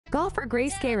Golfer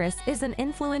Grace Charis is an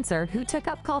influencer who took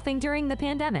up golfing during the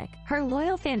pandemic. Her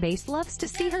loyal fan base loves to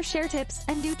see her share tips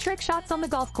and do trick shots on the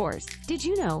golf course. Did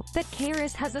you know that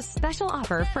Charis has a special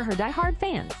offer for her diehard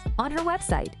fans? On her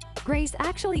website, Grace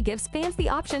actually gives fans the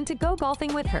option to go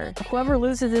golfing with her. Whoever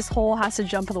loses this hole has to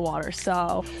jump in the water,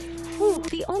 so...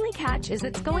 The only catch is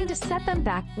it's going to set them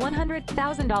back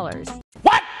 $100,000.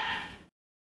 What?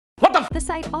 What the? The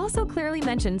site also clearly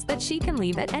mentions that she can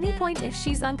leave at any point if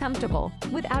she's uncomfortable,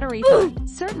 without a refund.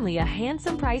 Certainly a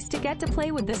handsome price to get to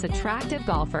play with this attractive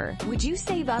golfer. Would you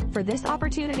save up for this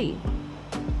opportunity?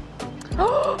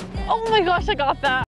 Oh my gosh, I got that!